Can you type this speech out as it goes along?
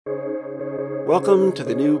Welcome to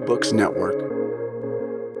the New Books Network.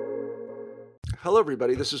 Hello,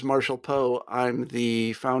 everybody. This is Marshall Poe. I'm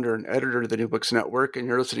the founder and editor of the New Books Network, and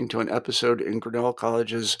you're listening to an episode in Grinnell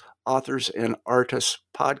College's Authors and Artists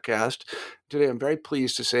podcast. Today, I'm very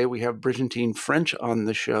pleased to say we have Brigantine French on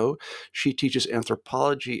the show. She teaches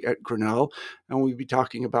anthropology at Grinnell, and we'll be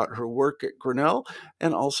talking about her work at Grinnell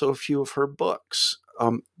and also a few of her books,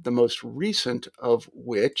 the most recent of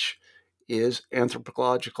which is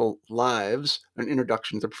Anthropological Lives, an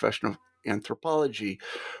introduction to the profession of anthropology.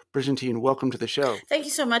 Brigantine, welcome to the show. Thank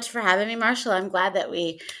you so much for having me, Marshall. I'm glad that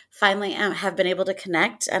we finally have been able to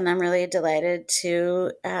connect, and I'm really delighted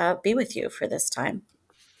to be with you for this time.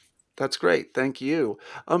 That's great. Thank you.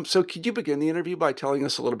 So could you begin the interview by telling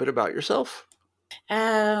us a little bit about yourself?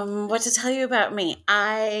 What to tell you about me?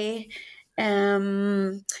 I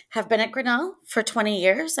have been at Grinnell for 20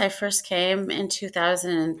 years. I first came in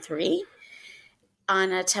 2003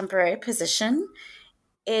 on a temporary position.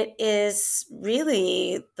 It is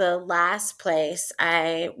really the last place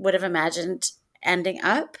I would have imagined ending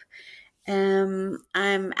up. I'm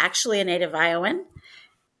actually a native Iowan.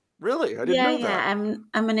 Really? I didn't know that.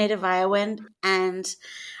 I'm a native Iowan, and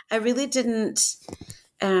I really didn't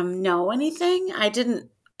know anything. I didn't.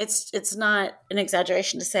 It's not an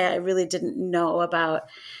exaggeration to say I really didn't know about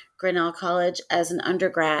Grinnell College as an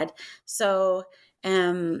undergrad. So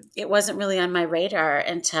it wasn't really on my radar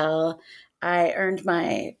until I earned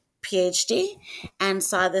my PhD and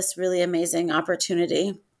saw this really amazing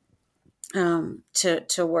opportunity to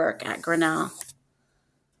work at Grinnell.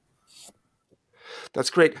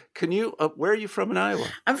 That's great. Can you, where are you from in Iowa?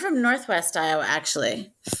 I'm from Northwest Iowa,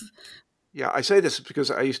 actually. Yeah, I say this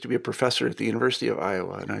because I used to be a professor at the University of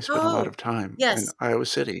Iowa, and I spent a lot of time in Iowa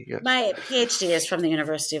City. Yes. My PhD is from the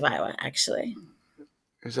University of Iowa, actually.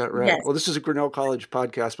 Is that right? Yes. Well, this is a Grinnell College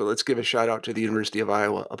podcast, but let's give a shout out to the University of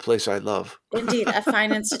Iowa, a place I love. Indeed, a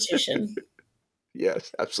fine institution.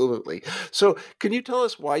 Yes, absolutely. So can you tell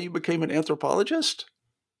us why you became an anthropologist?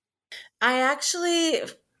 I actually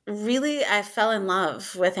I fell in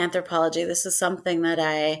love with anthropology. This is something that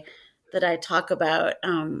I talk about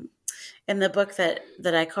in the book that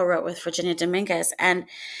I co-wrote with Virginia Dominguez. And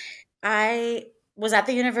I was at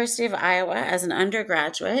the University of Iowa as an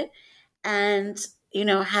undergraduate and,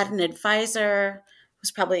 had an advisor,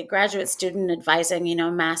 was probably a graduate student advising,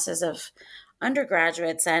 masses of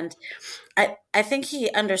undergraduates. And I think he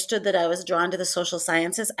understood that I was drawn to the social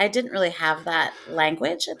sciences. I didn't really have that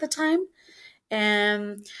language at the time.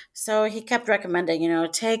 And so he kept recommending,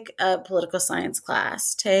 take a political science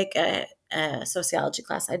class, take a sociology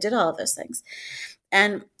class. I did all of those things.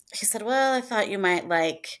 And he said, well, I thought you might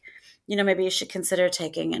maybe you should consider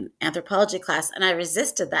taking an anthropology class. And I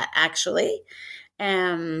resisted that, actually.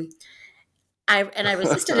 I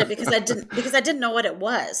resisted it because I didn't know what it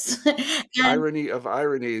was. Irony of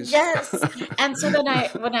ironies. Yes. And so then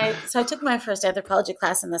I took my first anthropology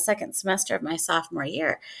class in the second semester of my sophomore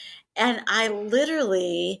year. And I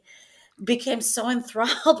literally became so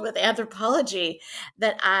enthralled with anthropology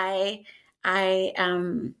that I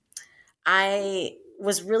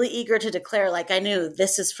was really eager to declare, I knew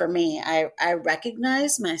this is for me. I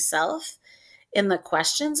recognize myself in the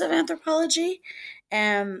questions of anthropology.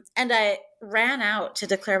 And I ran out to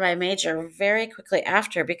declare my major very quickly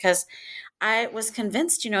after because I was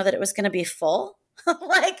convinced, that it was going to be full.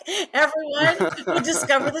 Everyone would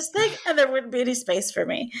discover this thing and there wouldn't be any space for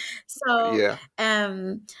me. So yeah. I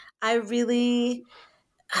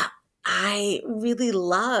really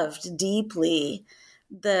loved deeply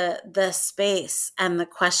the space and the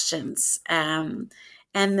questions and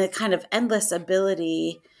the kind of endless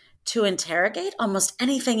ability to interrogate almost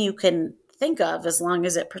anything you can think of as long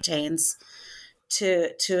as it pertains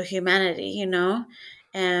to humanity,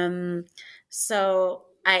 so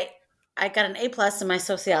I got an A+ in my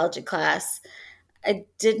sociology class. I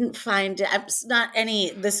didn't find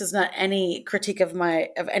this is not any critique of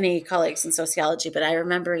any colleagues in sociology, but I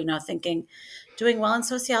remember, thinking doing well in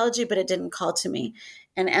sociology, but it didn't call to me.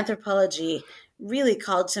 And anthropology really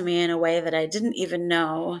called to me in a way that I didn't even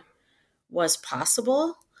know was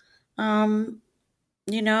possible. In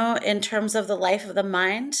terms of the life of the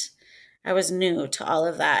mind, I was new to all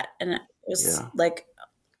of that. And it was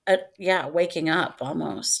waking up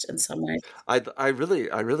almost in some ways. I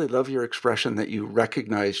really love your expression that you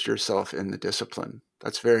recognized yourself in the discipline.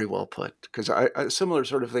 That's very well put, because a similar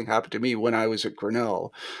sort of thing happened to me when I was at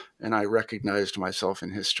Grinnell and I recognized myself in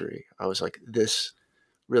history. I was like, this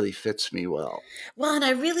really fits me well. Well, and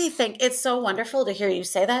I really think it's so wonderful to hear you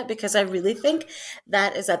say that, because I really think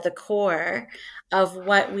that is at the core of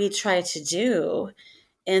what we try to do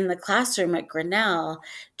in the classroom at Grinnell,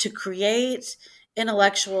 to create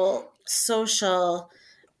intellectual, social,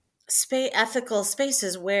 ethical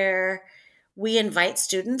spaces where we invite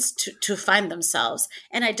students to find themselves.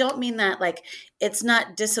 And I don't mean that like it's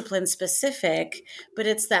not discipline specific, but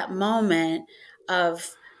it's that moment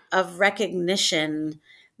of recognition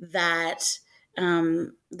that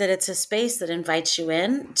that it's a space that invites you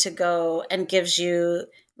in to go and gives you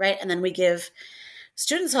right, and then we give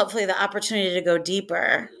students hopefully the opportunity to go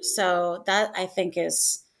deeper. So that I think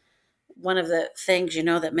is one of the things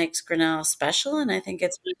that makes Grinnell special, and I think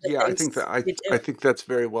it's one of the Yeah, I think things that I we I do. think that's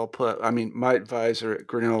very well put. I mean, my advisor at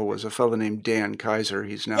Grinnell was a fellow named Dan Kaiser.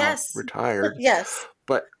 He's now Yes, retired, yes,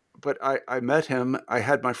 but I met him. I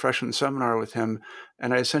had my freshman seminar with him,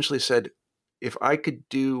 and I essentially said, if I could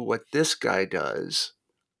do what this guy does,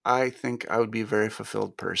 I think I would be a very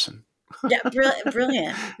fulfilled person. yeah,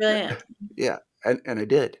 brilliant, brilliant. Yeah, and I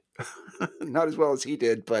did. Not as well as he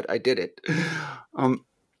did, but I did it. Um,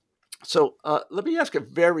 so let me ask a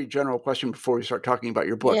very general question before we start talking about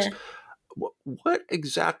your books. Yeah, What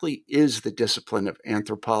exactly is the discipline of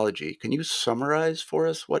anthropology? Can you summarize for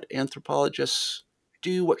us what anthropologists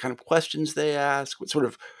do, what kind of questions they ask, what sort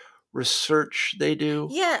of research they do?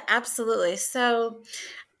 yeah, absolutely. So,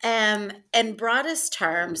 in broadest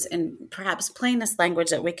terms, in perhaps plainest language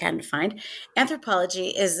that we can find, anthropology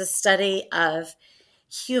is the study of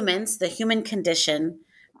humans, the human condition,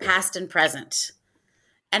 past and present.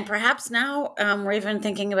 And perhaps now we're even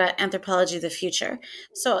thinking about anthropology of the future.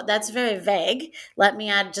 So that's very vague. Let me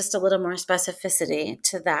add just a little more specificity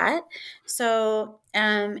to that. So,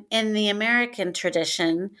 in the American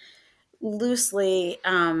tradition, loosely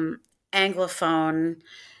Anglophone,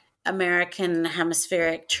 American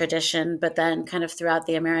hemispheric tradition, but then kind of throughout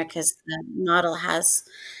the Americas, the model has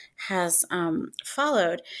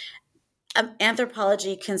followed.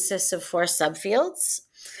 Anthropology consists of four subfields.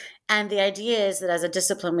 And the idea is that as a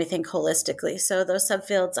discipline, we think holistically. So those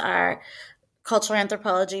subfields are cultural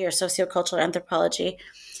anthropology or sociocultural anthropology,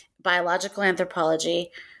 biological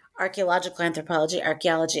anthropology, archaeological anthropology,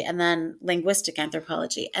 archaeology, and then linguistic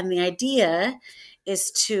anthropology. And the idea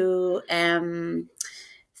is to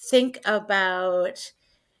think about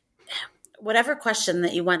whatever question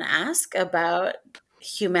that you want to ask about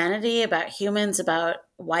humanity, about humans, about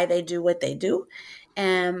why they do what they do,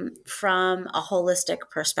 from a holistic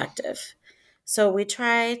perspective. So we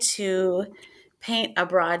try to paint a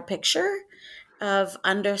broad picture of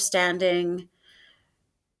understanding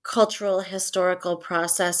cultural, historical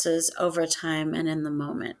processes over time and in the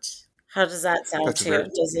moment. How does that sound That's a to you? very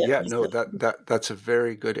Does it? yeah, no, that's a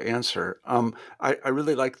very good answer. I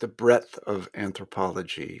really like the breadth of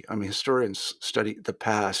anthropology. I mean, historians study the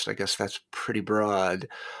past. I guess that's pretty broad,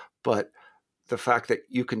 but the fact that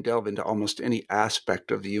you can delve into almost any aspect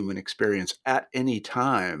of the human experience at any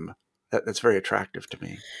time, that's very attractive to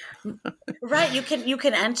me. Right. You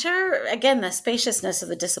can enter again the spaciousness of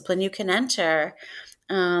the discipline. You can enter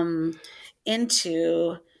um,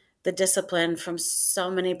 into the discipline from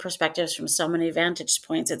so many perspectives, from so many vantage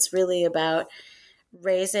points. It's really about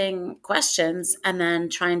raising questions and then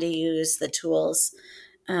trying to use the tools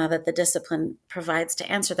that the discipline provides to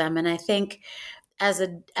answer them. And I think as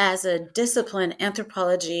a discipline,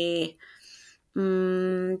 anthropology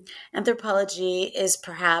is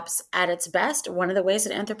perhaps at its best. One of the ways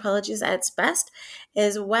that anthropology is at its best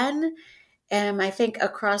is when, I think,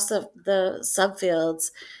 across the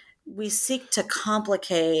subfields, we seek to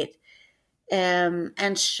complicate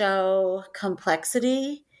and show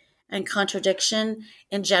complexity and contradiction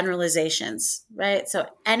in generalizations, right? So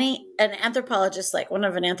an anthropologist, like one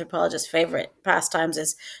of an anthropologist's favorite pastimes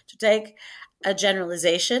is to take a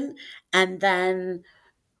generalization and then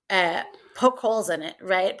uh, poke holes in it,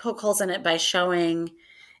 right? Poke holes in it by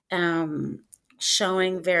um,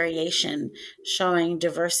 showing variation, showing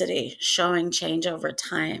diversity, showing change over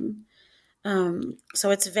time.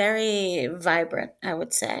 So it's very vibrant, I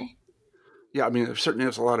would say. Yeah, I mean, there certainly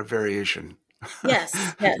is a lot of variation.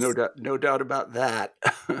 Yes, No yes. doubt, no doubt about that.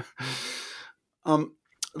 um,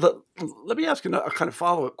 let, let me ask a kind of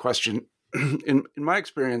follow-up question. In my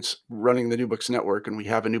experience running the New Books Network, and we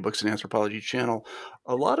have a New Books in Anthropology channel,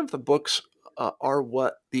 a lot of the books are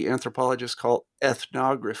what the anthropologists call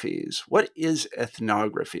ethnographies. What is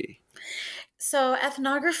ethnography? So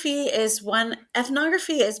ethnography is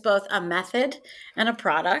both a method and a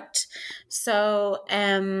product. So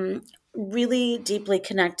really deeply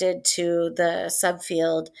connected to the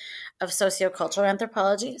subfield of sociocultural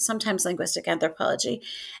anthropology, sometimes linguistic anthropology.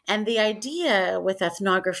 And the idea with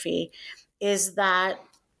ethnography is that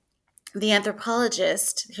the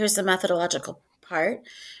anthropologist, here's the methodological part,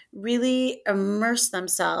 really immerse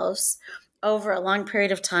themselves over a long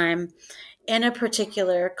period of time in a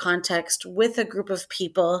particular context with a group of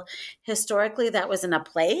people. Historically, that was in a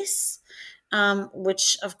place,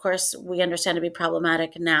 which of course we understand to be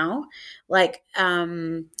problematic now. Like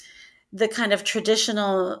the kind of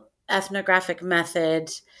traditional ethnographic method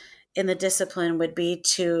in the discipline would be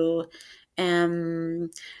to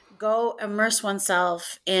go immerse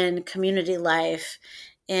oneself in community life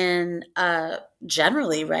in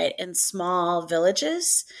generally, right, in small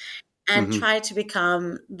villages, and Mm-hmm. try to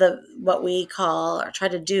become the what we call, or try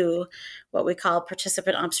to do what we call,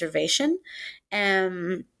 participant observation.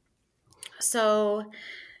 And so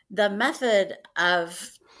the method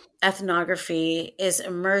of ethnography is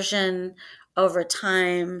immersion over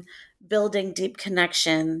time, building deep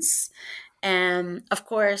connections. And of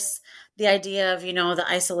course, the idea of, the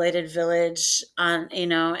isolated village on,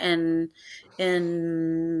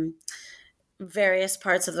 in various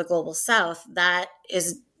parts of the global south, that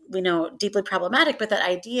is, we know, deeply problematic. But that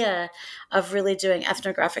idea of really doing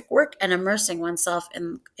ethnographic work and immersing oneself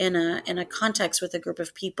in a context with a group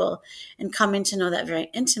of people and coming to know that very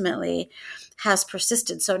intimately has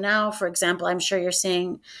persisted. So now, for example, I'm sure you're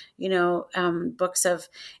seeing, books of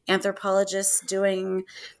anthropologists doing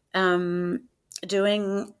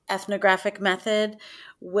ethnographic method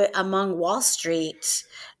among Wall Street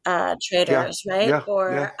Yeah, traders, right? yeah, yeah,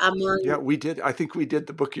 Or yeah. among, We did. I think we did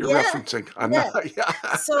the book you're yeah, referencing. I'm yeah. not. Yeah.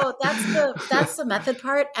 So that's the method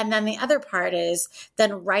part, and then the other part is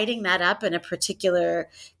then writing that up in a particular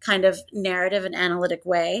kind of narrative and analytic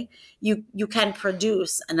way. You can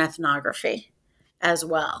produce an ethnography as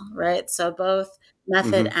well, right? So both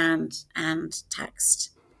method Hmm. and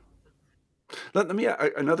text. Let me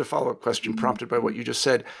another follow-up question prompted by what you just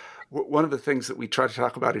said. One of the things that we try to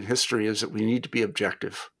talk about in history is that we need to be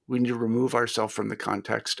objective. We need to remove ourselves from the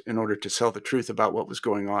context in order to tell the truth about what was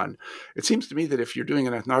going on. It seems to me that if you're doing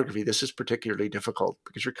an ethnography, this is particularly difficult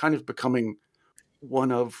because you're kind of becoming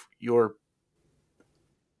one of your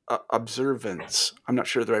observants. I'm not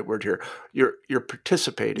sure the right word here. You're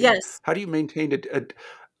participating. Yes. How do you maintain a,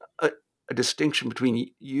 a distinction between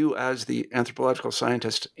you as the anthropological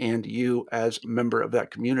scientist and you as a member of that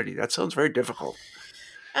community? That sounds very difficult.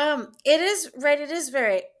 It is right. It is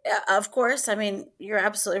very, of course. I mean, you're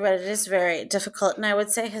absolutely right. It is very difficult, and I would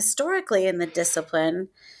say historically in the discipline,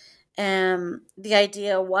 the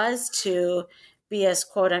idea was to be as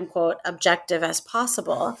quote unquote objective as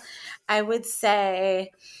possible. I would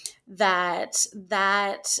say that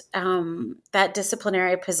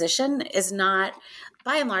disciplinary position is not,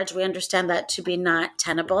 by and large, we understand that to be not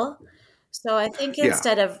tenable. So I think Yeah.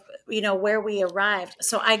 instead of, where we arrived.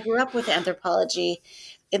 So I grew up with anthropology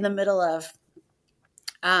in the middle of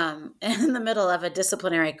in the middle of a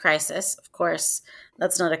disciplinary crisis. Of course,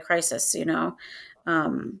 that's not a crisis,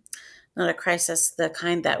 um, not a crisis the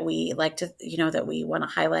kind that we like to, that we want to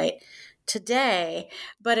highlight today,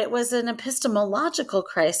 but it was an epistemological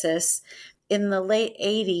crisis in the late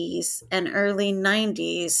 80s and early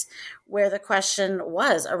 90s, where the question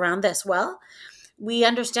was around this. Well, we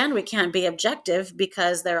understand we can't be objective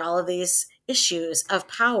because there are all of these issues of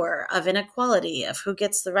power, of inequality, of who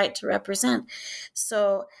gets the right to represent.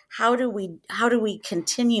 So how do we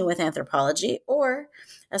continue with anthropology? Or,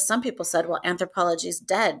 as some people said, well, anthropology is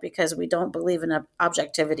dead because we don't believe in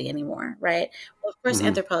objectivity anymore, right? Well, of course, Hmm.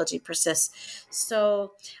 anthropology persists.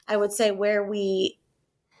 So I would say where we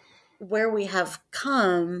have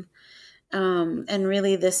come, and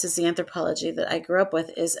really, this is the anthropology that I grew up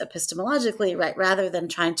with, is epistemologically, right? Rather than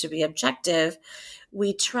trying to be objective,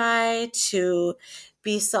 we try to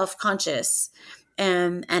be self-conscious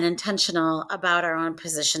and intentional about our own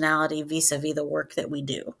positionality vis-a-vis the work that we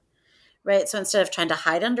do, right? So instead of trying to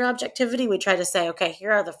hide under objectivity, we try to say, okay,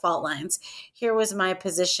 here are the fault lines. Here was my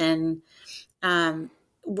position among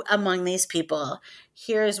these people.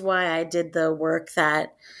 Here's why I did the work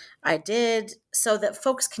that I did, so that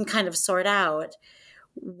folks can kind of sort out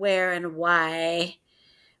where and why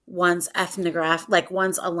one's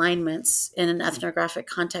alignments in an ethnographic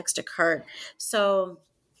context occurred. So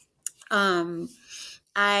I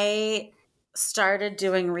started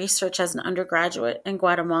doing research as an undergraduate in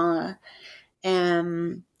Guatemala.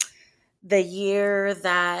 And the year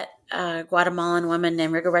that a Guatemalan woman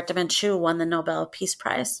named Rigoberta Menchú won the Nobel Peace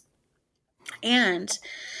Prize. And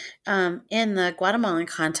in the Guatemalan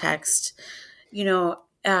context,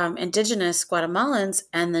 indigenous Guatemalans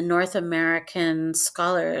and the North American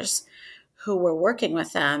scholars who were working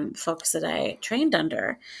with them, folks that I trained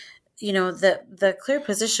under, the clear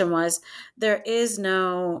position was there is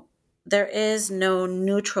no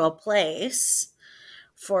neutral place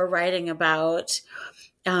for writing about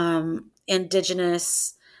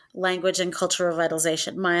indigenous language and cultural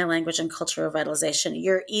revitalization, Maya language and cultural revitalization.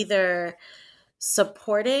 You're either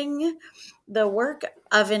supporting the work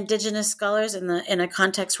of indigenous scholars in a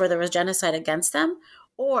context where there was genocide against them,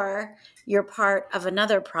 or you're part of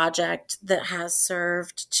another project that has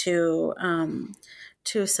served to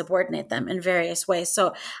subordinate them in various ways.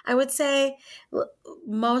 So I would say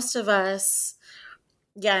most of us,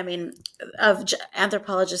 yeah, I mean, of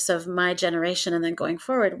anthropologists of my generation and then going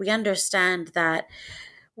forward, we understand that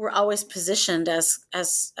we're always positioned as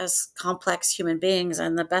complex human beings,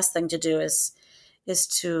 and the best thing to do is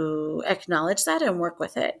to acknowledge that and work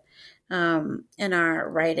with it in our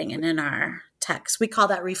writing and in our text. We call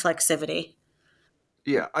that reflexivity.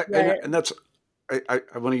 Yeah, Right. and that's I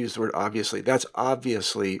want to use the word obviously. That's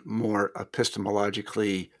obviously more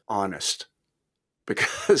epistemologically honest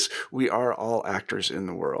because we are all actors in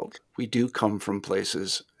the world. We do come from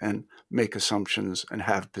places and make assumptions and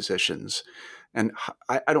have positions. And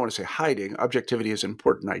I don't want to say hiding. Objectivity is an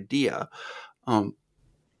important idea,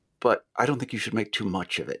 but I don't think you should make too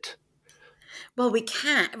much of it. Well, we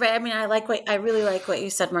can't, right? I mean, I really like what you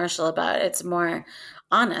said, Marshall, about it's more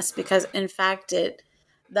honest because in fact that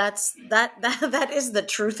is the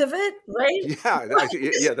truth of it, right?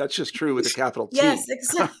 Yeah, that's just true with a capital Yes, T.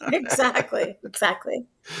 exactly.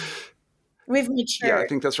 We've Yeah, I matured,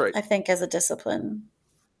 think that's right. I think, as a discipline.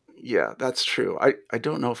 Yeah, that's true. I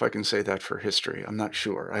don't know if I can say that for history. I'm not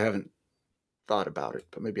sure. I haven't thought about it,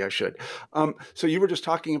 but maybe I should. So you were just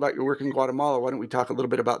talking about your work in Guatemala. Why don't we talk a little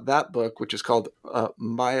bit about that book, which is called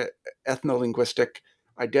Maya Ethnolinguistic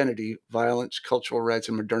Identity, Violence, Cultural Rights,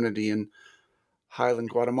 and Modernity in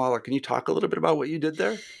Highland Guatemala. Can you talk a little bit about what you did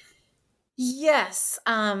there? Yes,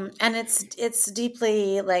 and it's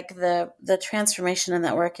deeply like the transformation in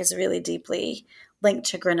that work is really deeply linked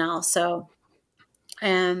to Grinnell. So,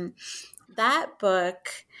 that book,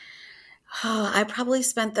 I probably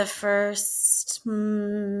spent the first,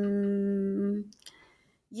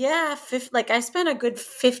 like I spent a good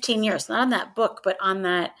 15 years, not on that book, but on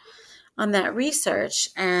that research.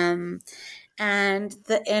 And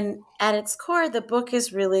at its core, the book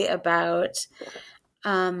is really about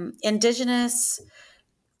indigenous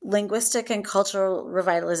linguistic and cultural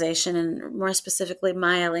revitalization, and more specifically,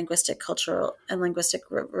 Maya linguistic, cultural, and linguistic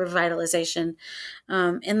revitalization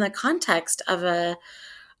in the context of a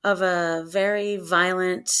very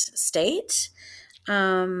violent state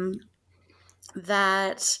that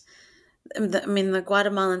the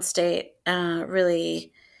Guatemalan state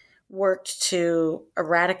really worked to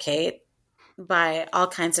eradicate by all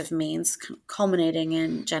kinds of means, culminating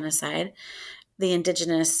in genocide, the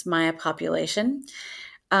indigenous Maya population.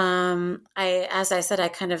 As I said,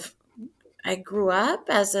 I grew up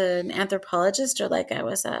as an anthropologist, or like I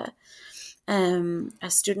was a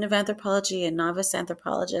student of anthropology, a novice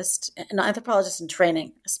anthropologist, an anthropologist in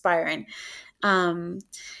training, aspiring,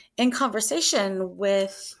 in conversation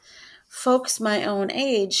with folks my own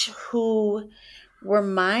age who were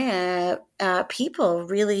Maya people,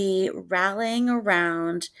 really rallying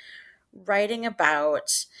around writing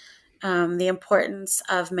about the importance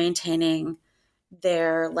of maintaining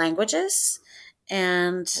their languages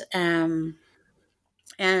and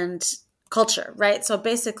culture, right? So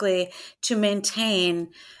basically, to maintain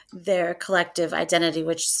their collective identity,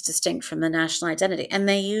 which is distinct from the national identity, and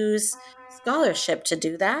they use scholarship to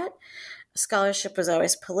do that. Scholarship was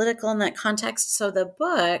always political in that context. So the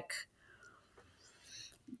book,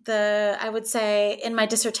 I would say in my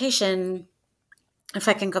dissertation, if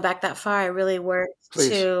I can go back that far, I really worked Please.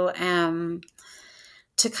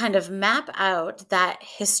 to kind of map out that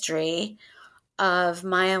history of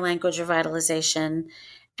Maya language revitalization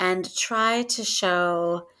and try to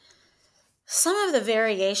show some of the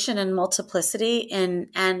variation and multiplicity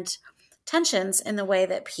and tensions in the way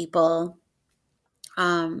that people,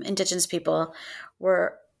 indigenous people,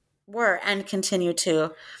 were and continue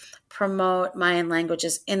to promote Mayan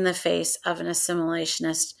languages in the face of an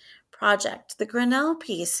assimilationist project. The Grinnell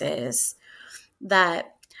piece is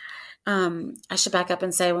that I should back up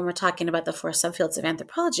and say, when we're talking about the four subfields of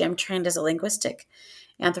anthropology, I'm trained as a linguistic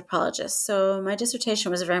anthropologist. So my dissertation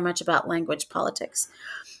was very much about language politics.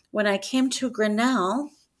 When I came to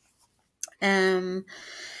Grinnell, and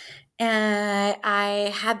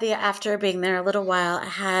I had after being there a little while, I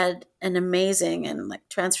had an amazing and like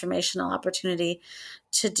transformational opportunity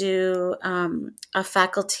to do a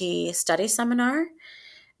faculty study seminar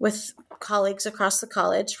with colleagues across the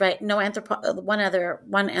college, right? No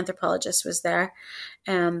one anthropologist was there,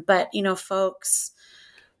 but folks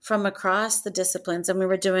from across the disciplines, and we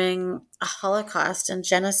were doing a Holocaust and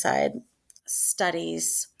genocide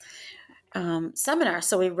studies seminar.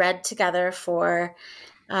 So we read together for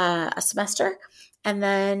a semester, And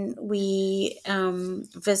then we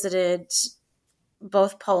visited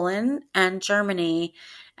both Poland and Germany,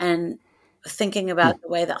 and thinking about the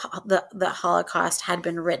way that the Holocaust had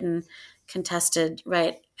been written, contested,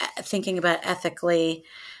 right? Thinking about ethically,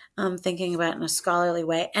 thinking about it in a scholarly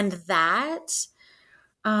way. And that,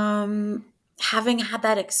 having had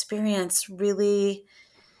that experience, really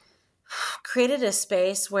created a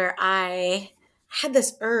space where I had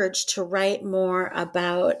this urge to write more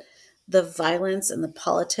about the violence and the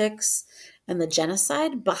politics and the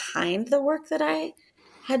genocide behind the work that I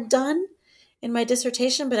had done in my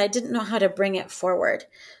dissertation, but I didn't know how to bring it forward.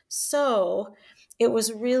 So it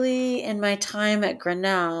was really in my time at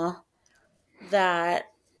Grinnell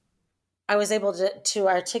that I was able to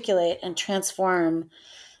articulate and transform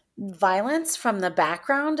violence from the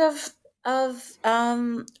background of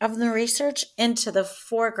the research into the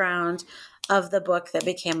foreground of the book that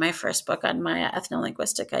became my first book on Maya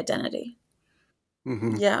ethno-linguistic identity.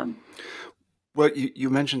 Mm-hmm. Yeah. Well, you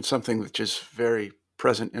mentioned something which is very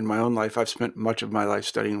present in my own life. I've spent much of my life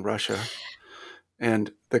studying Russia,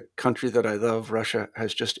 and the country that I love, Russia,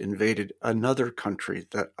 has just invaded another country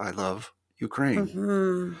that I love, Ukraine.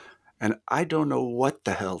 Mm-hmm. And I don't know what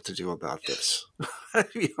the hell to do about this. To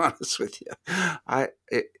be honest with you, I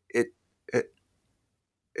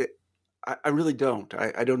really don't.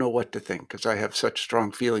 I don't know what to think, because I have such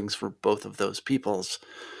strong feelings for both of those peoples.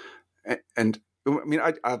 And I mean,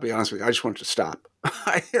 I'll be honest with you, I just want it to stop.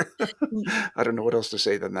 I don't know what else to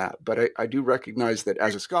say than that. But I do recognize that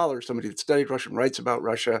as a scholar, somebody that studied Russian, writes about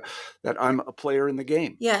Russia, that I'm a player in the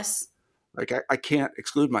game. Yes. Like, I can't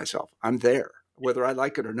exclude myself. I'm there, whether I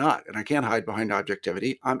like it or not. And I can't hide behind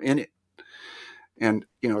objectivity. I'm in it. And,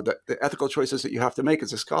 the ethical choices that you have to make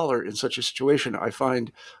as a scholar in such a situation, I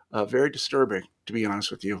find very disturbing, to be honest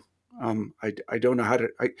with you. I don't know how to.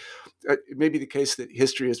 It may be the case that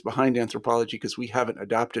history is behind anthropology because we haven't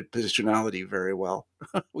adopted positionality very well.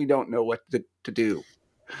 We don't know what to do.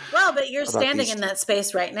 Well, but you're about standing these. in that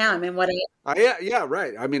space right now. I mean, what? Yeah,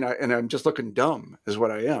 right. I mean, and I'm just looking dumb, is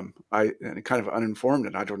what I am. And kind of uninformed,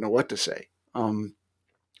 and I don't know what to say.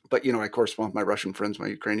 But I correspond with my Russian friends, my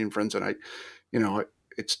Ukrainian friends, and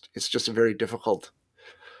it's just a very difficult.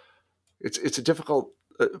 It's a difficult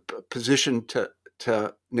position to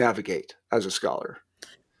navigate as a scholar.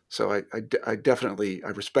 So I definitely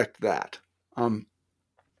respect that.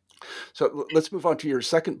 So let's move on to your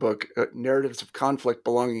second book, Narratives of Conflict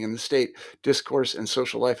Belonging in the State, Discourse and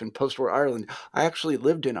Social Life in Post-War Ireland. I actually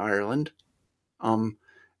lived in Ireland, and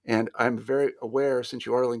I'm very aware, since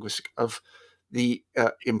you are linguistic, of the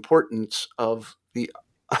importance of the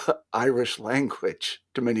Irish language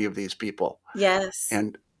to many of these people. Yes.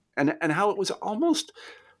 And how it was almost,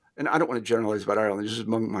 and I don't want to generalize about Ireland, just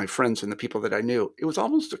among my friends and the people that I knew, it was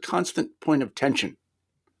almost a constant point of tension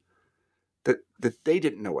that they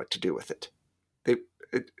didn't know what to do with it.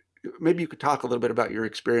 Maybe you could talk a little bit about your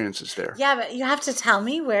experiences there. Yeah, but you have to tell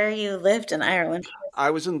me where you lived in Ireland. I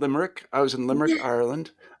was in Limerick,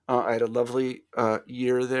 Ireland. I had a lovely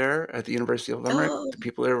year there at the University of Limerick. Oh. The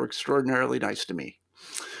people there were extraordinarily nice to me.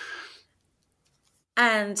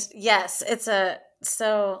 And yes,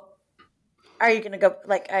 so are you going to go,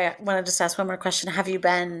 I want to just ask one more question. Have you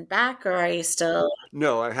been back, or are you still?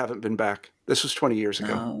 No, I haven't been back. This was 20 years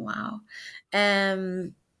ago. Oh, wow.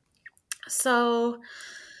 So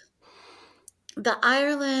the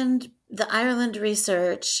Ireland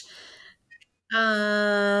research,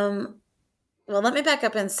 well, let me back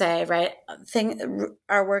up and say, right,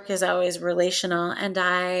 our work is always relational, and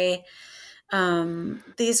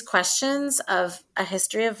these questions of a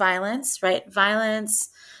history of violence, right? Violence,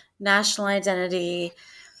 national identity,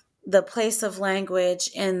 the place of language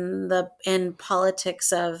in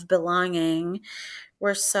politics of belonging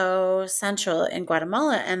were so central in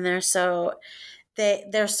Guatemala, and they're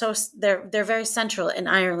very central in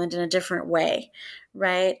Ireland in a different way,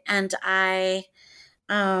 right? And I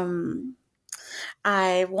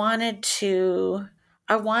wanted to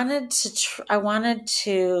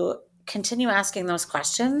continue asking those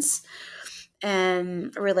questions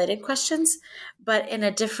and related questions, but in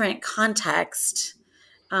a different context,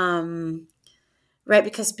 right?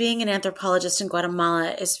 Because being an anthropologist in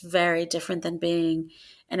Guatemala is very different than being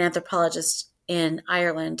an anthropologist in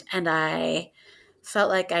Ireland, and I felt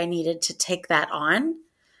like I needed to take that on,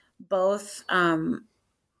 both my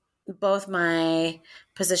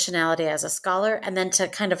positionality as a scholar, and then to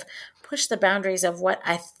kind of push the boundaries of what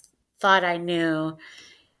I thought I knew,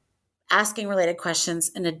 asking related questions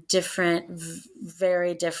in a different,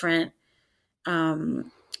 very different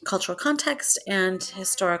cultural context and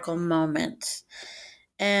historical moment.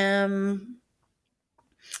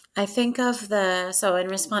 I think of so in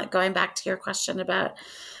response, going back to your question about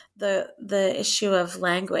the issue of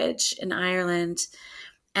language in Ireland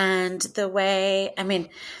and the way, I mean,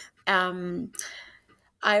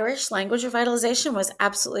 Irish language revitalization was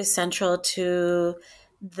absolutely central to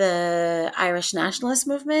the Irish nationalist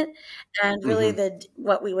movement and really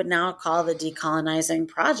what we would now call the decolonizing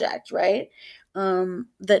project, right?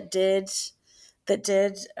 That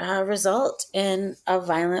did result in a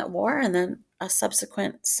violent war and then a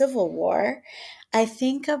subsequent civil war. I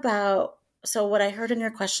think about, so what I heard in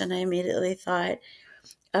your question, I immediately thought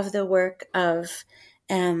of the work of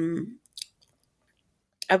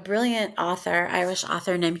a brilliant author, Irish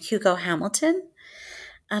author named Hugo Hamilton.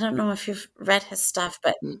 I don't know if you've read his stuff,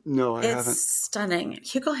 but No, I it's haven't. stunning.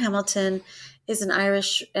 Hugo Hamilton is an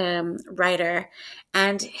Irish writer,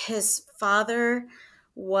 and his father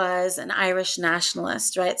was an Irish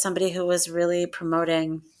nationalist, right? Somebody who was really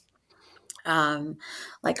promoting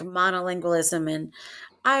like monolingualism in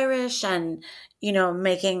Irish and,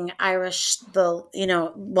 making Irish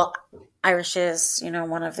Irish is,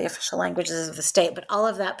 one of the official languages of the state, but all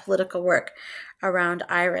of that political work around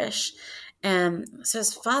Irish. And so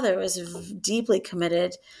his father was deeply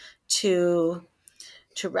committed to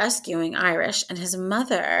rescuing Irish, and his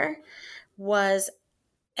mother was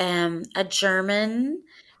a German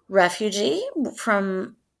refugee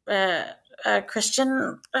from a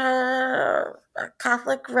Christian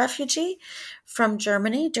Catholic refugee from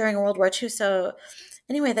Germany during World War II. So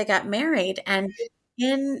anyway, they got married, and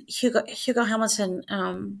in Hugo Hamilton,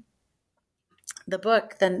 the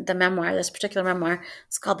book, the memoir, this particular memoir,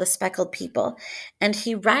 is called The Speckled People, and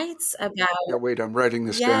he writes about, Yeah, wait, I'm writing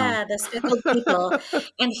this down. yeah, the speckled people,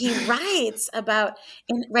 and he writes about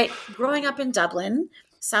growing up in Dublin,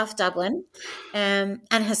 South Dublin, and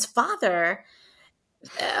his father,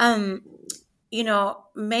 um,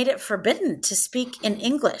 made it forbidden to speak in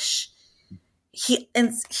English. He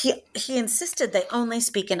insisted they only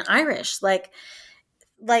speak in Irish.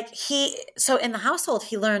 So in the household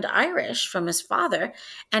he learned Irish from his father,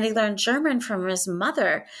 and he learned German from his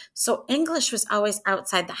mother. So English was always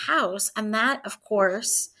outside the house, and that, of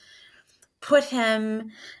course, put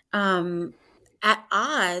him at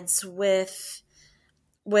odds with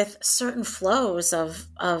certain flows of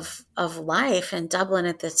life in Dublin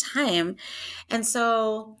at the time. And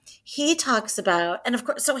so he talks about, and of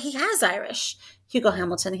course, so he has Irish, Hugo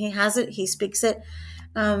Hamilton. He has it. He speaks it.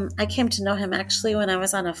 I came to know him actually when I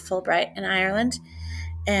was on a Fulbright in Ireland.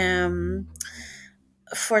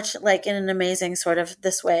 Like in an amazing sort of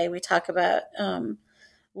this way, we talk about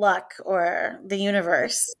luck or the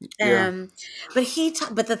universe. Yeah.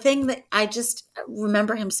 But the thing that I just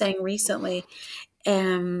remember him saying recently,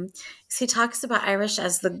 he talks about Irish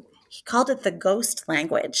as he called it the ghost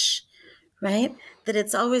language, right? That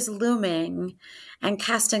it's always looming and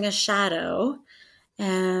casting a shadow,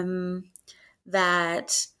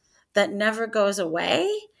 that never goes away,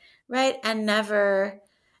 right? And never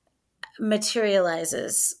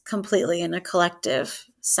materializes completely in a collective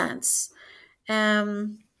sense.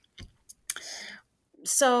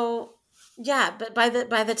 So yeah, but by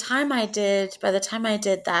the time I did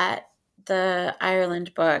that, the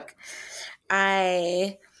Ireland book,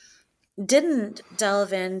 I didn't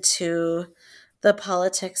delve into the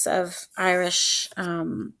politics of Irish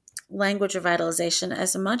language revitalization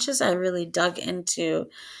as much as I really dug into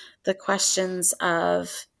the questions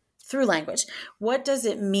of, through language, what does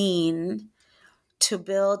it mean to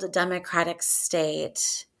build a democratic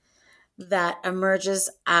state that emerges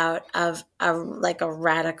out of a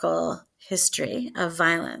radical history of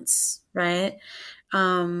violence, right?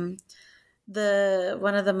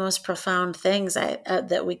 One of the most profound things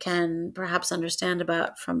that we can perhaps understand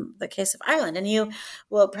about from the case of Ireland, and you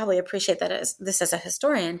will probably appreciate that as a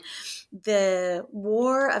historian, the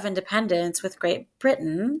War of Independence with Great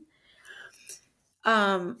Britain,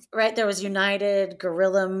 right? There was united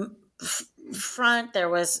guerrilla front. There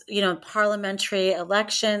was, parliamentary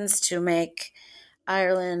elections to make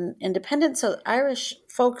Ireland independent. So Irish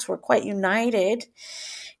folks were quite united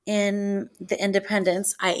in the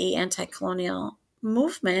independence, i.e. anti-colonial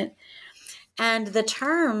movement. And the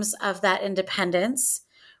terms of that independence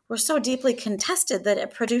were so deeply contested that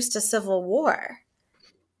it produced a civil war.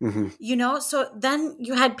 So then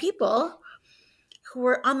you had people who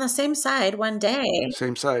were on the same side one day,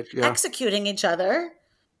 Same side, yeah. executing each other,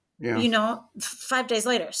 5 days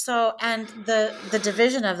later. So, and the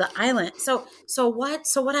division of the island. So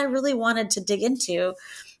what I really wanted to dig into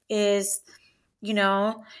is,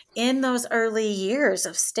 in those early years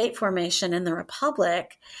of state formation in the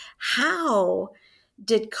Republic, how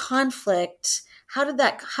did conflict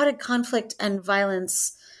and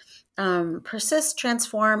violence persist,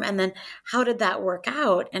 transform, and then how did that work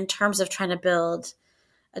out in terms of trying to build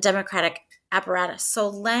a democratic apparatus? So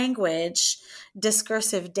language,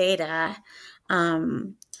 discursive data,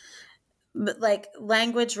 like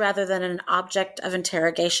language rather than an object of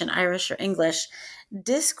interrogation, Irish or English,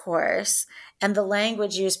 discourse, and the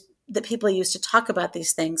language used that people use to talk about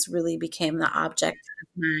these things really became the object of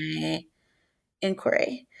my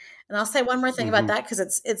inquiry. And I'll say one more thing about that, because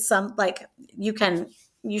it's some, like, you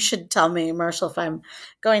should tell me, Marshall, if I'm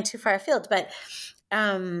going too far afield. But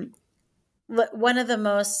one of the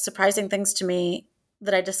most surprising things to me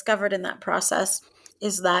that I discovered in that process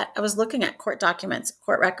is that I was looking at court documents,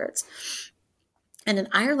 court records. And in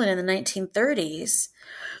Ireland in the 1930s,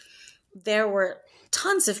 there were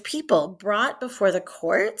tons of people brought before the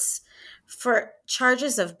courts for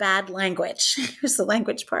charges of bad language. Here's the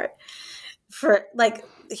language part. For, like,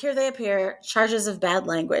 here they appear, charges of bad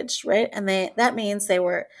language, right? And that means they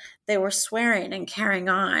were swearing and carrying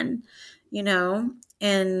on, in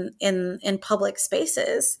public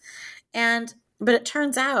spaces. But it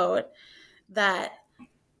turns out that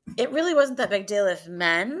it really wasn't that big deal if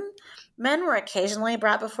men were occasionally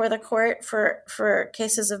brought before the court for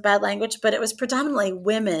cases of bad language, but it was predominantly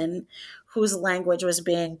women whose language was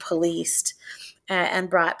being policed and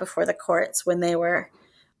brought before the courts when they were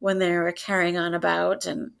carrying on about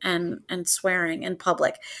and swearing in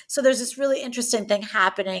public. So there's this really interesting thing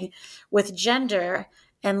happening with gender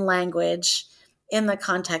and language in the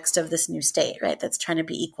context of this new state, right? That's trying to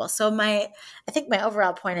be equal. So I think my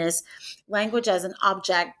overall point is language as an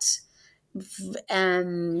object,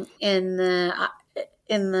 in the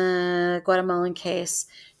Guatemalan case,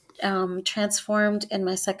 transformed in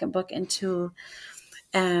my second book into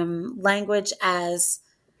language as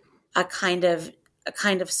a kind of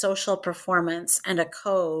social performance and a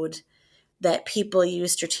code that people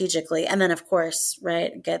use strategically. And then, of course,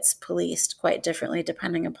 right, gets policed quite differently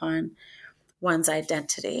depending upon one's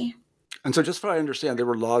identity. And so, just so I understand, there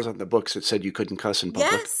were laws on the books that said you couldn't cuss in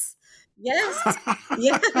public. Yes.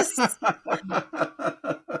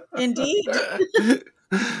 Indeed.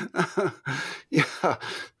 Yeah,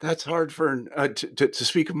 that's hard for to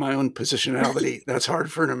speak of my own positionality. That's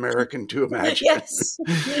hard for an American to imagine. Yes,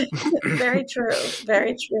 very true.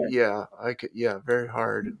 Very true. Yeah, very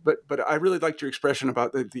hard. But I really liked your expression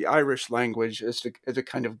about the Irish language as a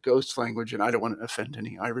kind of ghost language, and I don't want to offend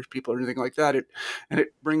any Irish people or anything like that. It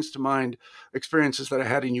brings to mind experiences that I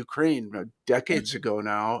had in Ukraine decades ago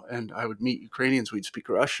now, and I would meet Ukrainians. We'd speak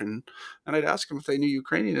Russian, and I'd ask them if they knew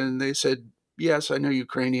Ukrainian, and they said, "Yes, I know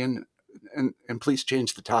Ukrainian, and please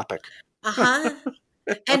change the topic."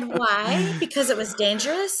 And why? Because it was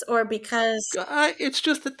dangerous, or because it's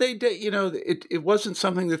just that they did, it wasn't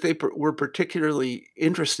something that they were particularly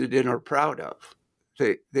interested in or proud of.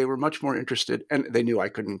 They were much more interested, and they knew I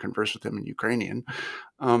couldn't converse with them in Ukrainian.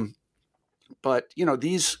 But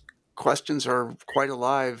these questions are quite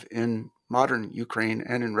alive in modern Ukraine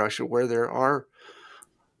and in Russia, where there are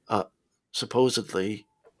supposedly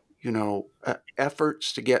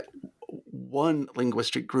efforts to get one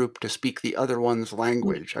linguistic group to speak the other one's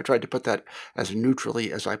language. I tried to put that as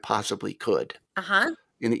neutrally as I possibly could,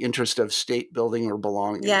 in the interest of state building or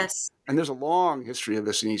belonging. Yes. And there's a long history of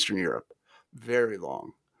this in Eastern Europe, very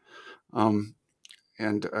long. And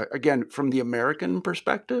again, from the American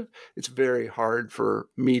perspective, it's very hard for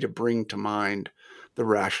me to bring to mind the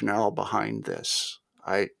rationale behind this.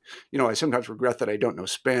 I sometimes regret that I don't know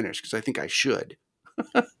Spanish, because I think I should.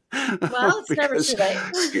 Well, it's never too late.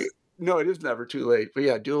 No, it is never too late. But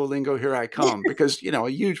yeah, Duolingo, here I come. Because, a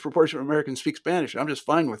huge proportion of Americans speak Spanish, and I'm just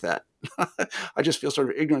fine with that. I just feel sort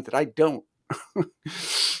of ignorant that I don't.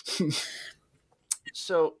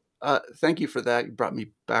 So thank you for that. You brought me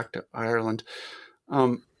back to Ireland.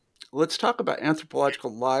 Let's talk about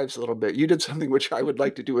anthropological lives a little bit. You did something which I would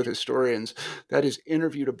like to do with historians. That is,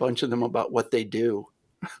 interviewed a bunch of them about what they do.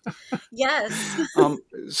 Yes.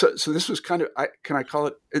 So this was kind of, can I call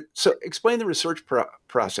it? So explain the research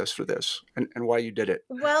process for this and why you did it.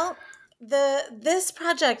 Well, this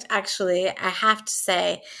project, actually, I have to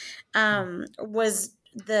say, was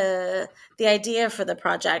the idea for the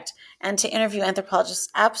project and to interview anthropologists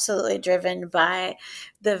absolutely driven by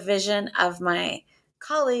the vision of my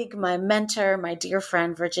colleague, my mentor, my dear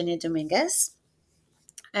friend, Virginia Dominguez.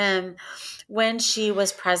 When she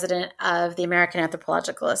was president of the American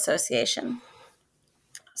Anthropological Association.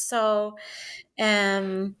 So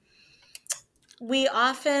we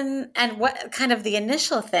often, and what kind of the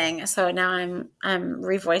initial thing, so now I'm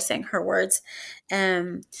revoicing her words.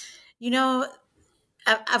 Of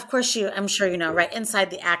course, I'm sure right inside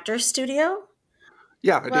the Actors Studio.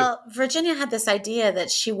 Yeah, I do. Virginia had this idea that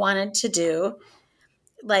she wanted to do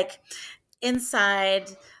like inside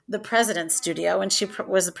the president's studio when she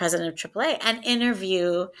was the president of AAA and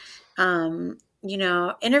interview,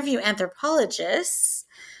 interview anthropologists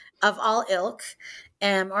of all ilk,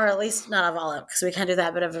 or at least not of all ilk, because we can't do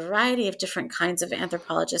that, but of a variety of different kinds of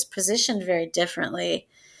anthropologists positioned very differently,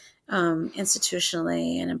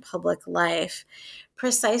 institutionally and in public life,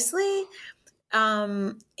 precisely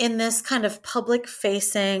in this kind of public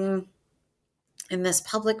facing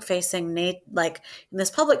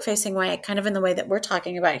way, kind of in the way that we're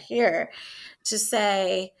talking about here, to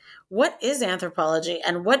say, what is anthropology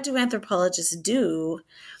and what do anthropologists do?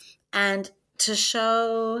 And to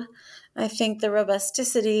show, I think, the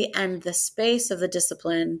robusticity and the space of the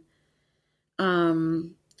discipline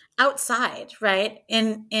outside, right?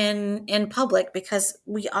 In public, because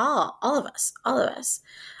we all of us,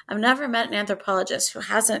 I've never met an anthropologist who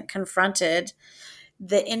hasn't confronted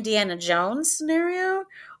the Indiana Jones scenario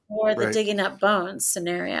or the Right. digging up bones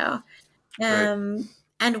scenario. Right.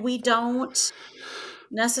 And we don't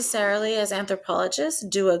necessarily, as anthropologists,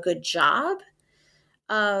 do a good job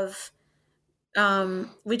of, I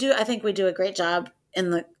think we do a great job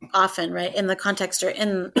often, right, in the context or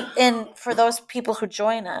in for those people who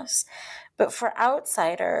join us. But for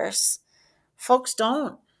outsiders, folks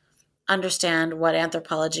don't understand what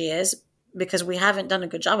anthropology is because we haven't done a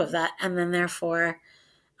good job of that. And then therefore,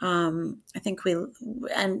 I think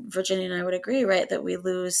and Virginia and I would agree, right, that we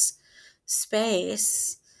lose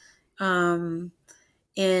space in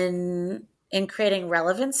creating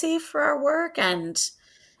relevancy for our work and,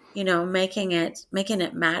 making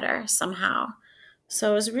it matter somehow.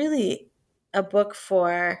 So it was really a book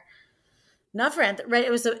for, not for, right?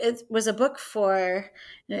 It is a book for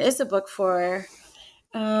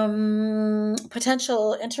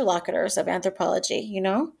potential interlocutors of anthropology,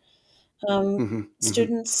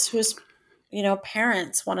 students whose,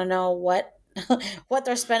 parents want to know what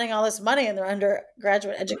they're spending all this money in their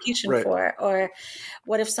undergraduate education for, or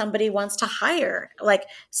what if somebody wants to hire, like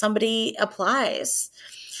somebody applies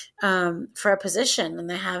for a position and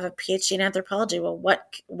they have a PhD in anthropology. Well,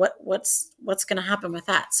 what's going to happen with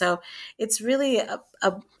that? So it's really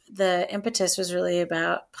the impetus was really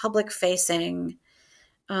about public facing,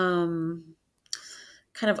 kind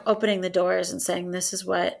of opening the doors and saying, this is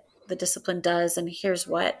what the discipline does, and here's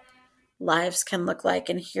what lives can look like,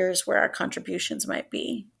 and here's where our contributions might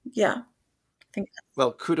be. Yeah.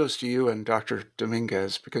 Well, kudos to you and Dr.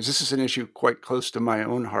 Dominguez, because this is an issue quite close to my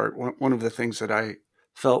own heart. One of the things that I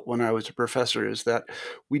felt when I was a professor is that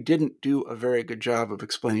we didn't do a very good job of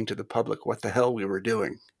explaining to the public what the hell we were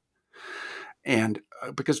doing. And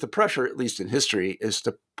because the pressure, at least in history, is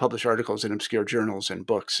to publish articles in obscure journals and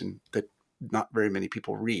books and that not very many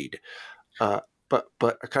people read. But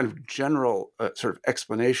a kind of general sort of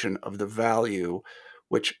explanation of the value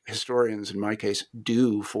which historians, in my case,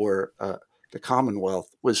 do for the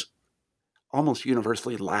Commonwealth was almost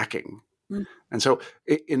universally lacking. Mm. And so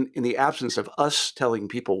in the absence of us telling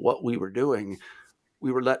people what we were doing,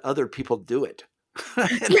 we were let other people do it.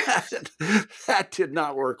 And that did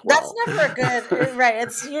not work well. That's never good, right?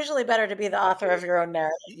 It's usually better to be the author of your own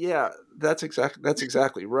narrative. Yeah, that's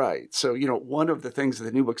exactly right. So, one of the things that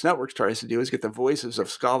the New Books Network tries to do is get the voices of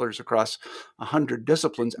scholars across 100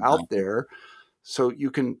 disciplines out there, so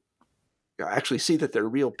you can actually see that they're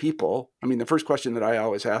real people. I mean, the first question that I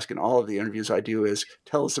always ask in all of the interviews I do is,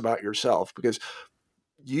 tell us about yourself, because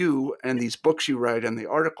you and these books you write and the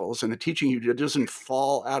articles and the teaching you do doesn't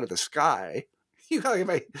fall out of the sky.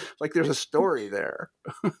 Like there's a story there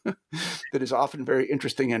that is often very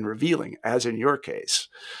interesting and revealing, as in your case.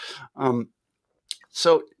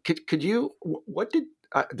 So could you, what did,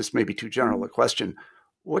 this may be too general a question,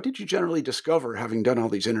 what did you generally discover having done all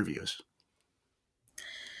these interviews?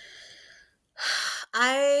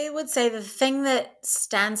 I would say the thing that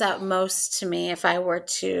stands out most to me,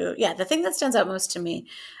 the thing that stands out most to me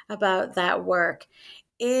about that work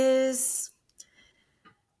is,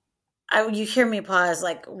 you hear me pause,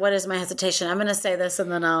 like, what is my hesitation? I'm going to say this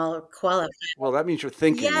and then I'll qualify. Well, that means you're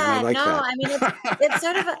thinking. Yeah, and I like that. I mean, it's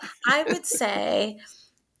sort of, I would say,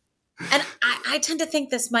 and I tend to think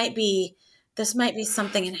this might be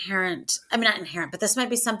something inherent. I mean, not inherent, but this might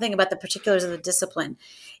be something about the particulars of the discipline,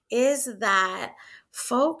 is that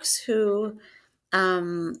folks who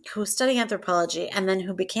study anthropology and then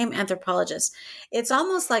who became anthropologists, it's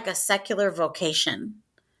almost like a secular vocation,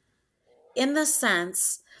 in the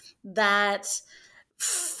sense that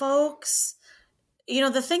folks,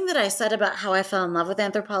 the thing that I said about how I fell in love with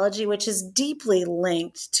anthropology, which is deeply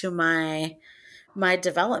linked to my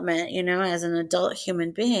development, as an adult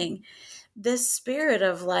human being, this spirit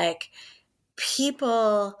of like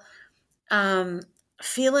people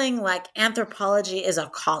feeling like anthropology is a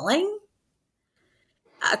calling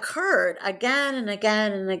occurred again and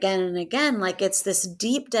again and again and again. Like it's this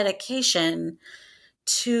deep dedication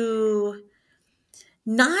to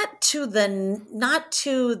not to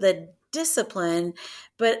the discipline,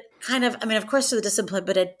 but kind of, I mean, of course to the discipline,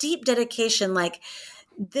 but a deep dedication, like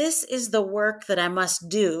this is the work that I must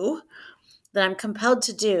do, that I'm compelled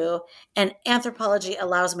to do, and anthropology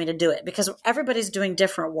allows me to do it because everybody's doing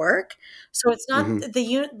different work. So it's not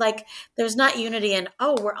Mm-hmm. like there's not unity in,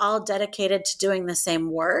 oh, we're all dedicated to doing the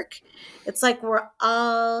same work. It's like we're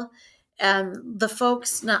all the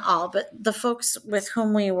folks, not all, but the folks with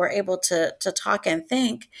whom we were able to talk and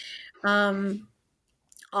think, um,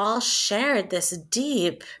 all shared this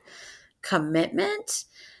deep commitment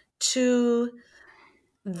to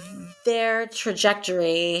their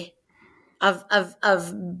trajectory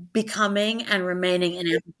of becoming and remaining in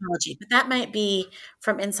anthropology. But that might be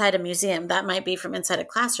from inside a museum. That might be from inside a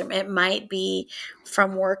classroom. It might be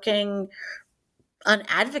from working on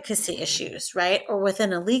advocacy issues, right? Or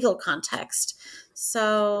within a legal context.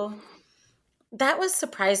 So that was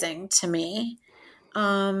surprising to me.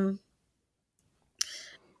 Well,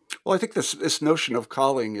 I think this notion of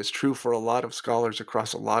calling is true for a lot of scholars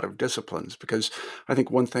across a lot of disciplines, because I think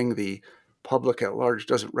one thing the public at large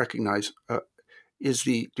doesn't recognize is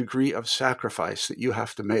the degree of sacrifice that you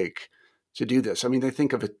have to make to do this. I mean, they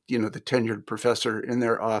think of it, the tenured professor in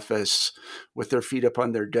their office with their feet up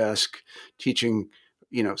on their desk, teaching,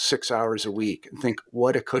 6 hours a week, and think,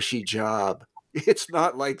 what a cushy job. It's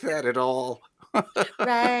not like that at all.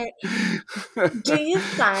 Right. Do you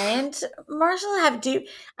find, Marshall,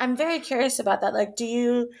 I'm very curious about that. Like, do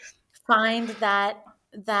you find that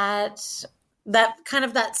that kind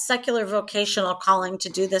of that secular vocational calling to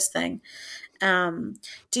do this thing?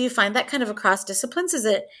 Do you find that kind of across disciplines? Is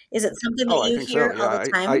it something Oh, that I you think so. hear all Yeah,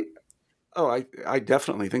 the time? I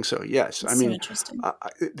definitely think so. Yes. I It's so mean, interesting.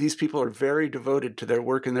 these people are very devoted to their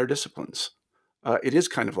work and their disciplines. It is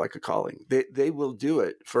kind of like a calling. They will do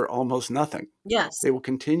it for almost nothing. Yes. They will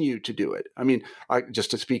continue to do it. I mean,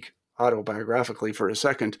 just to speak autobiographically for a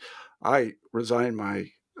second, I resigned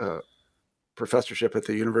my professorship at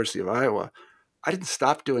the University of Iowa. I didn't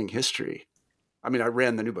stop doing history. I mean, I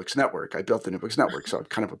ran the New Books Network. I built the New Books Network, so I'm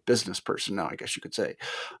kind of a business person now, I guess you could say.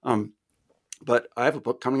 But I have a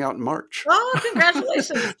book coming out in March Oh,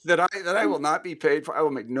 congratulations! that I will not be paid for. I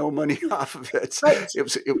will make no money off of it. Right.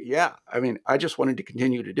 Yeah. I mean, I just wanted to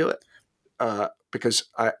continue to do it because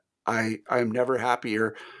I am never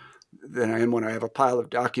happier than I am when I have a pile of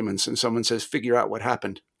documents and someone says, "Figure out what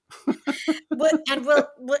happened."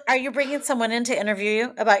 Are you bringing someone in to interview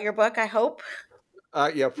you about your book? I hope.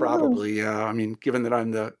 Yeah, Oh, probably. Yeah. I mean, given that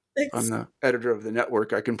I'm thanks. the editor of the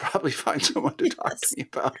network, I can probably find someone to talk to Yes. me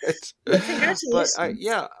about it. Well, But congratulations.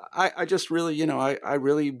 I just really, I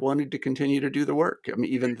really wanted to continue to do the work. I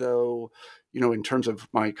mean, even though, in terms of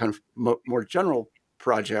my kind of more general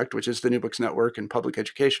project, which is the New Books Network and public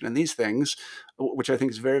education and these things, which I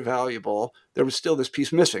think is very valuable, there was still this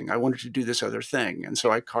piece missing. I wanted to do this other thing. And so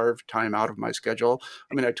I carved time out of my schedule.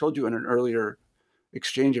 I mean, I told you in an earlier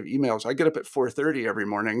exchange of emails, I get up at 4:30 every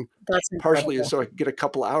morning, That's partially incredible. so I can get a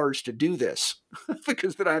couple hours to do this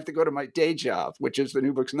because then I have to go to my day job, which is the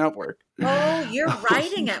New Books Network. Oh, you're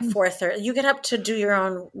writing at 4:30. You get up to do your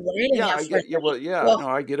own writing Yeah, at I get, yeah, 4:30. well, yeah, Well, no,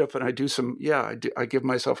 I get up and I do some, yeah, I give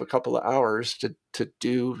myself a couple of hours to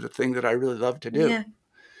do the thing that I really love to do. yeah.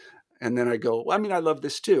 And then I go, well, I mean, I love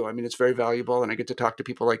this too. I mean, it's very valuable and I get to talk to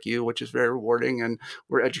people like you, which is very rewarding, and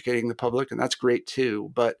we're educating the public, and that's great too.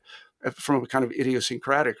 But from a kind of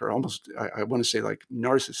idiosyncratic or almost, I want to say like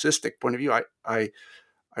narcissistic point of view, I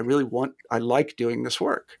like doing this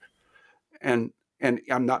work. And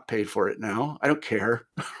I'm not paid for it now. I don't care.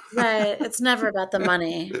 Right. It's never about the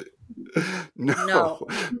money. No, No.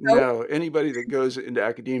 Nope. no. Anybody that goes into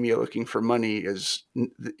academia looking for money is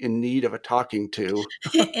in need of a talking to.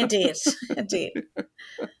 Indeed. Indeed.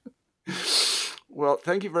 Well,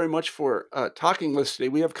 thank you very much for talking with us today.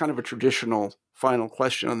 We have kind of a traditional final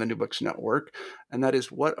question on the New Books Network, and that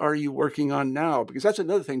is, what are you working on now? Because that's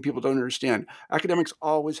another thing people don't understand. Academics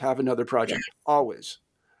always have another Yeah. project, always.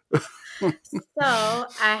 So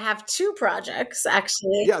I have two projects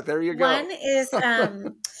actually. Yeah, there you go. One is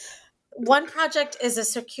one project is a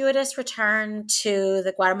circuitous return to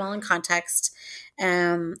the Guatemalan context,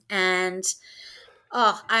 and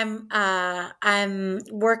I'm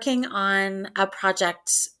working on a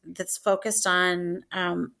project that's focused on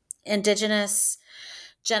Indigenous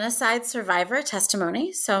genocide survivor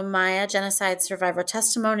testimony. So Maya genocide survivor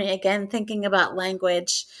testimony, again, thinking about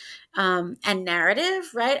language and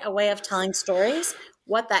narrative, right? A way of telling stories,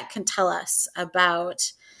 what that can tell us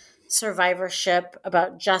about survivorship,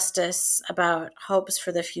 about justice, about hopes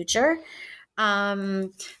for the future.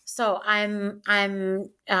 So I'm I'm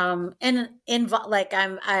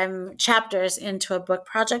chapters into a book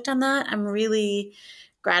project on that. I'm really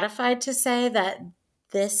gratified to say that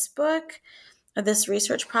this book, this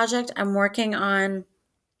research project I'm working on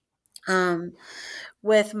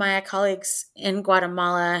with my colleagues in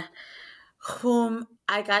Guatemala,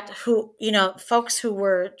 folks who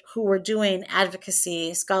were doing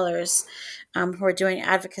advocacy, scholars who were doing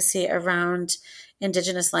advocacy around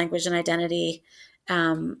Indigenous language and identity,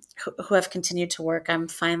 who have continued to work. I'm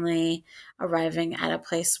finally arriving at a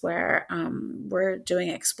place where we're doing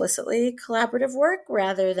explicitly collaborative work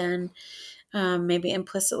rather than maybe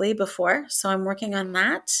implicitly before. So I'm working on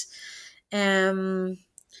that.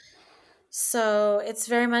 So it's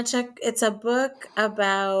very much it's a book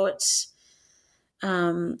about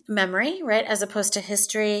memory, right, as opposed to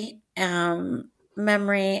history.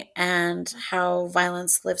 Memory and how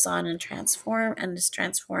violence lives on and is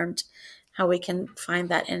transformed. How we can find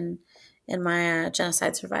that in my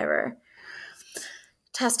genocide survivor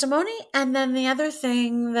testimony. And then the other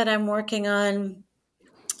thing that I'm working on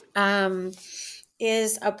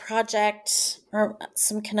is a project or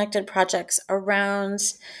some connected projects around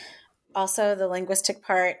also the linguistic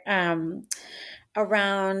part,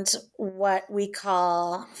 around what we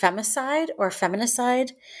call femicide or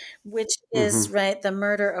feminicide, which is right, the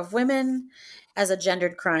murder of women as a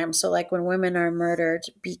gendered crime. So like when women are murdered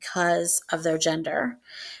because of their gender,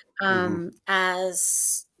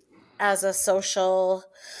 as a social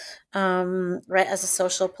as a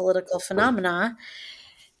social political phenomena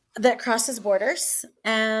that crosses borders.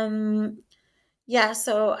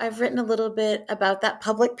 So I've written a little bit about that,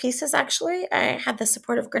 public pieces, actually. I had the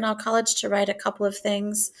support of Grinnell College to write a couple of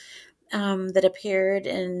things that appeared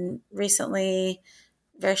in recently,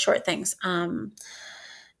 very short things,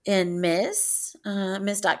 in Ms.com.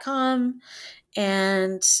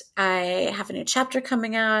 And I have a new chapter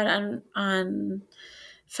coming out on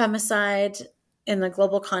femicide in the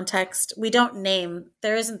global context. We don't name,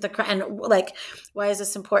 there isn't and like, why is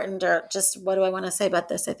this important, or just what do I want to say about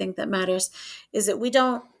this? I think that matters is that we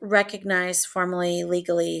don't recognize formally,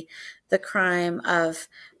 legally, the crime of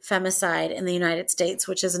femicide in the United States,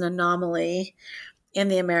 which is an anomaly in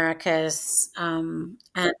the Americas and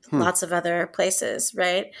lots of other places,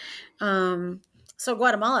 right? So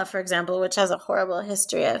Guatemala, for example, which has a horrible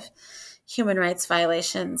history of human rights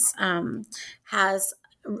violations, has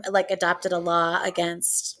adopted a law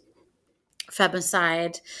against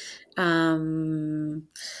femicide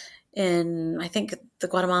in, I think the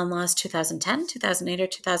Guatemalan law is 2010, 2008 or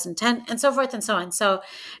 2010, and so forth and so on. So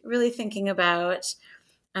really thinking about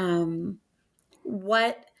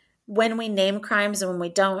when we name crimes and when we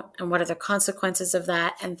don't, and what are the consequences of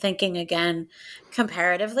that, and thinking again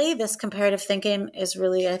comparatively. This comparative thinking is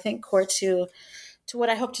really, I think, core to what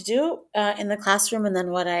I hope to do in the classroom, and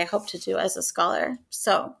then what I hope to do as a scholar.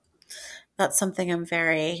 So that's something I'm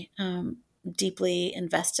very deeply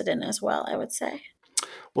invested in as well, I would say.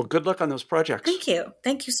 Well, good luck on those projects. Thank you.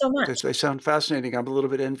 Thank you so much. They sound fascinating. I'm a little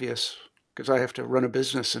bit envious because I have to run a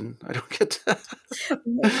business and I don't get to,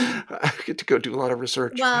 I get to go do a lot of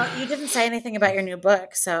research. Well, you didn't say anything about your new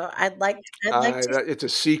book, so I'd like to. It's a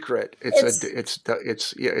secret. It's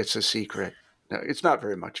a secret. No, it's not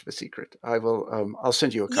very much of a secret. I will. I'll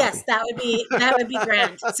send you a copy. Yes, that would be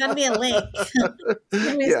grand. Send me a link.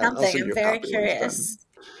 Send me something. I'm very curious.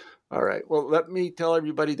 All right. Well, let me tell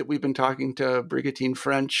everybody that we've been talking to Brigantine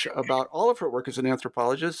French about all of her work as an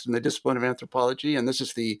anthropologist in the discipline of anthropology, and this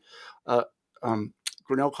is the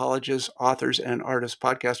Grinnell College's Authors and Artists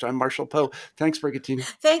podcast. I'm Marshall Poe. Thanks, Brigantine.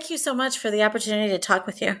 Thank you so much for the opportunity to talk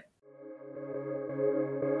with you.